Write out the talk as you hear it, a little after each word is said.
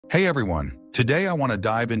Hey everyone, today I want to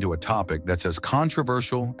dive into a topic that's as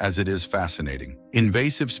controversial as it is fascinating.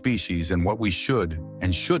 Invasive species and what we should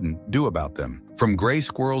and shouldn't do about them. From gray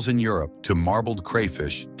squirrels in Europe to marbled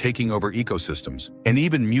crayfish taking over ecosystems, and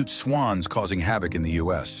even mute swans causing havoc in the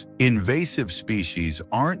US. Invasive species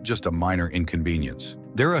aren't just a minor inconvenience.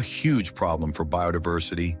 They're a huge problem for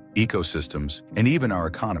biodiversity, ecosystems, and even our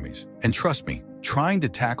economies. And trust me, trying to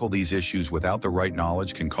tackle these issues without the right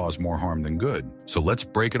knowledge can cause more harm than good. So let's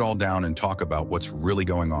break it all down and talk about what's really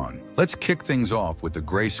going on. Let's kick things off with the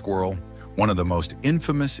gray squirrel, one of the most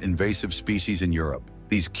infamous invasive species in Europe.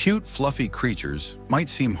 These cute, fluffy creatures might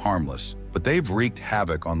seem harmless, but they've wreaked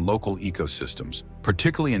havoc on local ecosystems,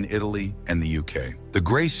 particularly in Italy and the UK. The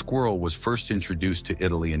gray squirrel was first introduced to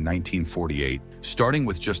Italy in 1948, starting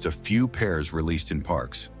with just a few pairs released in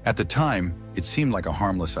parks. At the time, it seemed like a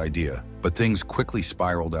harmless idea, but things quickly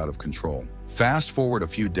spiraled out of control. Fast forward a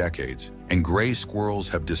few decades, and gray squirrels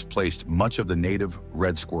have displaced much of the native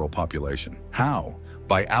red squirrel population. How?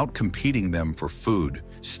 By outcompeting them for food,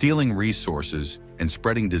 stealing resources, and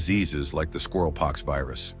spreading diseases like the squirrelpox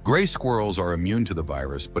virus. Gray squirrels are immune to the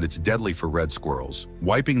virus, but it's deadly for red squirrels,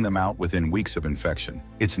 wiping them out within weeks of infection.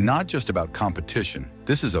 It's not just about competition.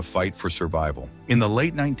 This is a fight for survival. In the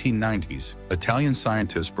late 1990s, Italian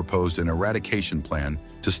scientists proposed an eradication plan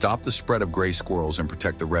to stop the spread of gray squirrels and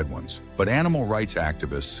protect the red ones. But animal rights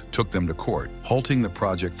activists took them to court, halting the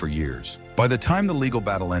project for years. By the time the legal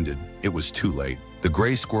battle ended, it was too late. The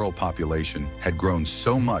gray squirrel population had grown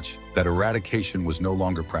so much that eradication was no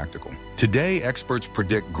longer practical. Today, experts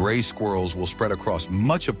predict gray squirrels will spread across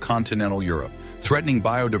much of continental Europe, threatening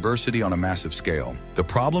biodiversity on a massive scale. The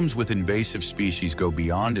problems with invasive species go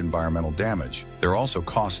beyond environmental damage. They're also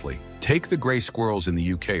costly. Take the gray squirrels in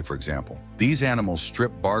the UK, for example. These animals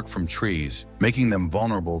strip bark from trees, making them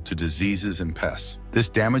vulnerable to diseases and pests. This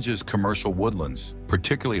damages commercial woodlands,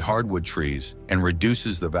 particularly hardwood trees, and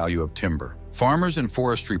reduces the value of timber. Farmers and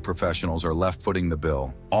forestry professionals are left footing the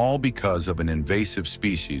bill, all because of an invasive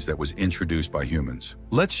species that was introduced by humans.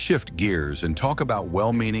 Let's shift gears and talk about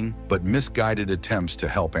well-meaning but misguided attempts to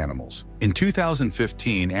help animals. In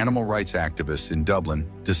 2015, animal rights activists in Dublin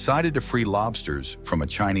decided to free lobsters from a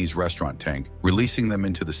Chinese restaurant tank, releasing them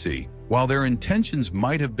into the sea. While their intentions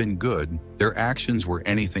might have been good, their actions were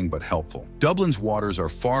anything but helpful. Dublin's waters are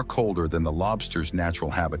far colder than the lobster's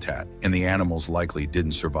natural habitat, and the animals likely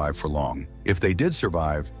didn't survive for long. If they did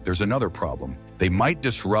survive, there's another problem. They might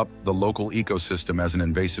disrupt the local ecosystem as an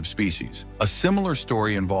invasive species. A similar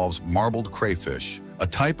story involves marbled crayfish, a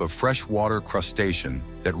type of freshwater crustacean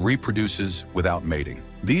that reproduces without mating.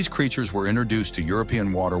 These creatures were introduced to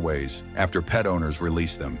European waterways after pet owners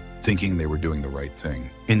released them, thinking they were doing the right thing.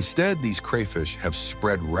 Instead, these crayfish have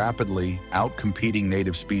spread rapidly, outcompeting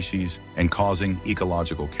native species and causing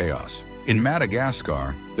ecological chaos. In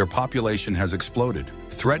Madagascar, their population has exploded,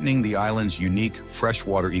 threatening the island's unique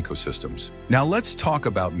freshwater ecosystems. Now let's talk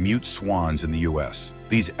about mute swans in the US.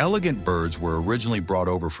 These elegant birds were originally brought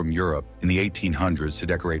over from Europe in the 1800s to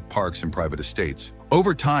decorate parks and private estates.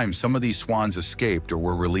 Over time, some of these swans escaped or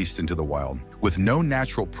were released into the wild. With no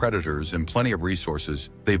natural predators and plenty of resources,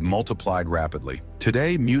 they've multiplied rapidly.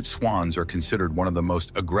 Today, mute swans are considered one of the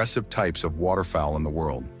most aggressive types of waterfowl in the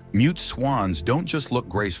world. Mute swans don't just look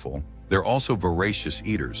graceful, they're also voracious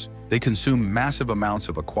eaters. They consume massive amounts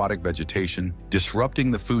of aquatic vegetation,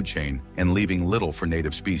 disrupting the food chain and leaving little for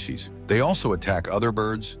native species. They also attack other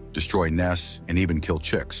birds, destroy nests, and even kill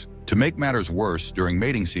chicks. To make matters worse, during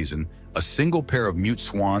mating season, a single pair of mute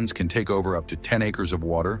swans can take over up to 10 acres of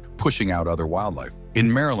water, pushing out other wildlife.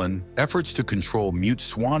 In Maryland, efforts to control mute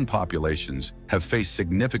swan populations have faced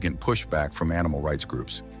significant pushback from animal rights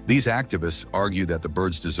groups. These activists argue that the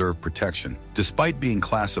birds deserve protection, despite being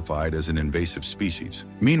classified as an invasive species.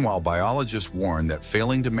 Meanwhile, biologists warn that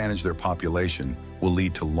failing to manage their population will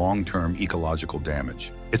lead to long-term ecological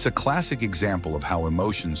damage. It's a classic example of how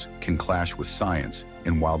emotions can clash with science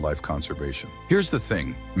in wildlife conservation. Here's the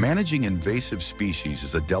thing, managing invasive species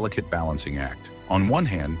is a delicate balancing act. On one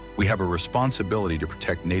hand, we have a responsibility to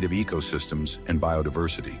protect native ecosystems and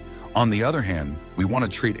biodiversity. On the other hand, we want to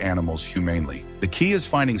treat animals humanely. The key is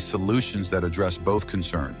finding solutions that address both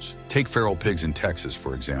concerns. Take feral pigs in Texas,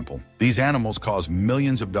 for example. These animals cause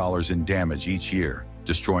millions of dollars in damage each year,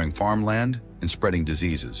 destroying farmland and spreading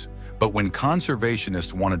diseases. But when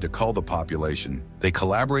conservationists wanted to cull the population, they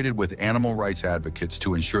collaborated with animal rights advocates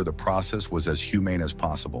to ensure the process was as humane as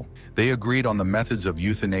possible. They agreed on the methods of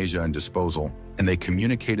euthanasia and disposal, and they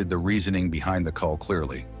communicated the reasoning behind the cull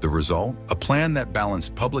clearly. The result? A plan that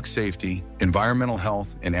balanced public safety, environmental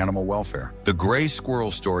health, and animal welfare. The gray squirrel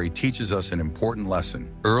story teaches us an important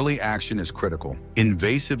lesson. Early action is critical.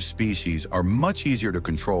 Invasive species are much easier to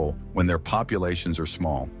control when their populations are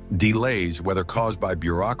small. Delays, whether caused by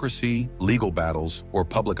bureaucracy, legal battles, or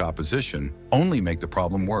public opposition, only make the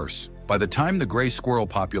problem worse. By the time the gray squirrel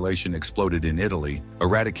population exploded in Italy,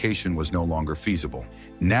 eradication was no longer feasible.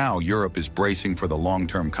 Now Europe is bracing for the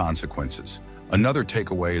long-term consequences. Another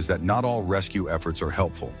takeaway is that not all rescue efforts are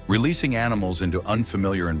helpful. Releasing animals into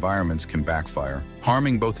unfamiliar environments can backfire,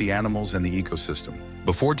 harming both the animals and the ecosystem.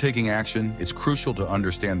 Before taking action, it's crucial to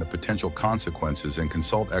understand the potential consequences and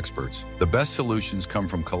consult experts. The best solutions come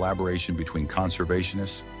from collaboration between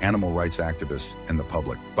conservationists, animal rights activists, and the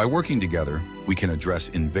public. By working together, we can address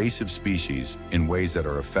invasive species in ways that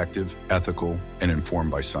are effective, ethical, and informed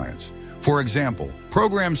by science. For example,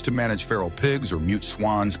 programs to manage feral pigs or mute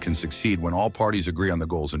swans can succeed when all parties agree on the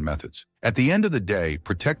goals and methods. At the end of the day,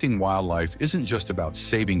 protecting wildlife isn't just about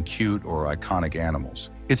saving cute or iconic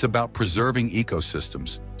animals. It's about preserving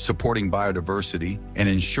ecosystems, supporting biodiversity, and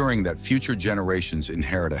ensuring that future generations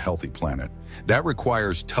inherit a healthy planet. That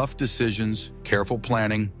requires tough decisions, careful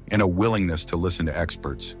planning, and a willingness to listen to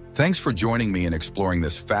experts. Thanks for joining me in exploring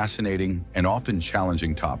this fascinating and often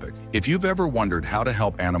challenging topic. If you've ever wondered how to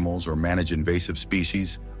help animals or manage invasive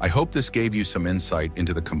species, I hope this gave you some insight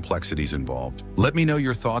into the complexities involved. Let me know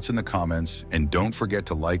your thoughts in the comments, and don't forget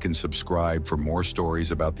to like and subscribe for more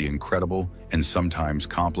stories about the incredible and sometimes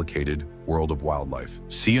complicated world of wildlife.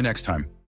 See you next time.